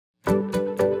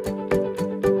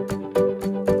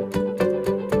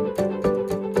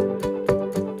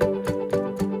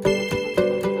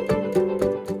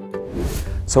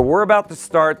So we're about to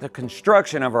start the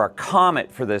construction of our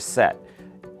Comet for this set.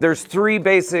 There's three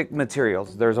basic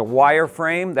materials. There's a wire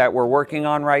frame that we're working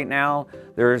on right now.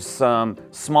 There's some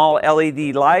small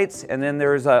LED lights, and then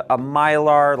there's a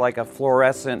mylar, like a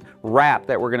fluorescent wrap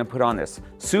that we're gonna put on this.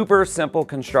 Super simple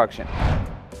construction.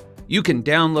 You can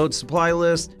download supply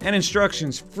lists and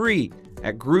instructions free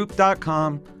at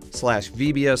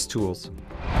group.com/VBS tools.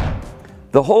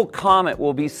 The whole Comet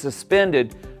will be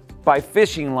suspended by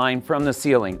fishing line from the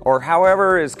ceiling, or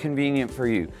however is convenient for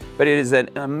you. But it is an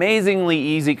amazingly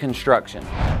easy construction.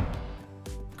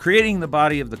 Creating the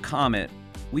body of the Comet,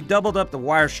 we doubled up the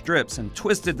wire strips and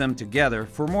twisted them together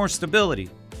for more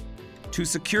stability. To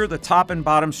secure the top and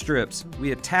bottom strips,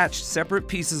 we attached separate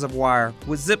pieces of wire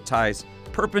with zip ties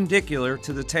perpendicular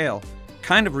to the tail,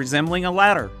 kind of resembling a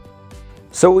ladder.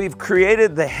 So we've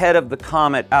created the head of the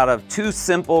Comet out of two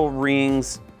simple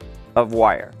rings of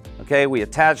wire. Okay, we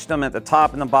attached them at the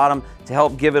top and the bottom to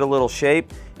help give it a little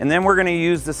shape. And then we're gonna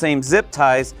use the same zip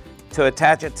ties to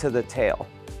attach it to the tail.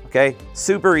 Okay,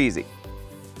 super easy.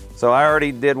 So I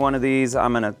already did one of these.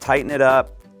 I'm gonna tighten it up.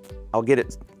 I'll get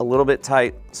it a little bit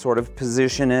tight, sort of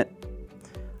position it.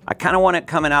 I kind of want it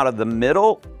coming out of the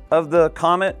middle of the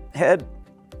Comet head.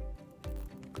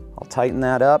 I'll tighten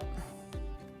that up.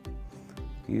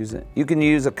 Use it. You can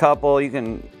use a couple, you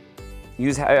can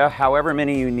use however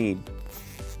many you need.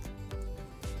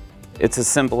 It's as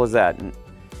simple as that. And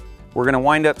we're gonna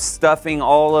wind up stuffing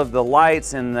all of the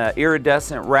lights and the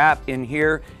iridescent wrap in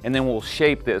here, and then we'll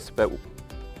shape this, but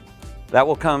that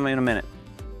will come in a minute.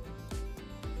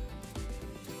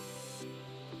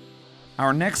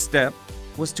 Our next step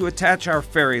was to attach our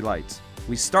fairy lights.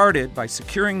 We started by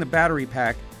securing the battery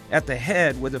pack at the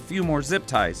head with a few more zip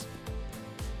ties.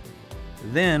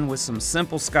 Then, with some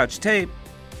simple Scotch tape,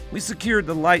 we secured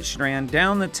the light strand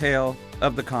down the tail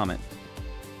of the Comet.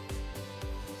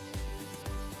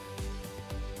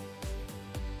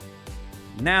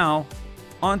 Now,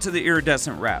 onto the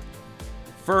iridescent wrap.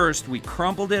 First, we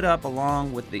crumpled it up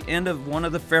along with the end of one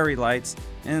of the fairy lights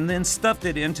and then stuffed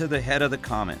it into the head of the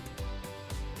Comet.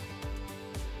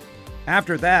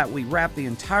 After that, we wrapped the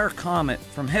entire Comet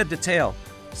from head to tail,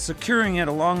 securing it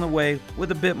along the way with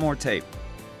a bit more tape.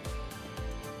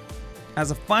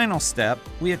 As a final step,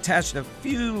 we attached a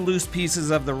few loose pieces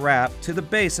of the wrap to the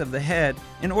base of the head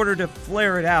in order to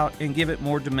flare it out and give it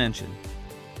more dimension.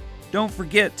 Don't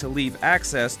forget to leave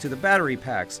access to the battery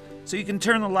packs so you can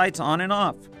turn the lights on and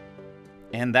off.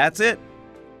 And that's it.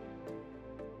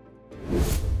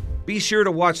 Be sure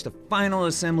to watch the final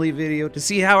assembly video to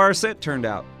see how our set turned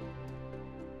out.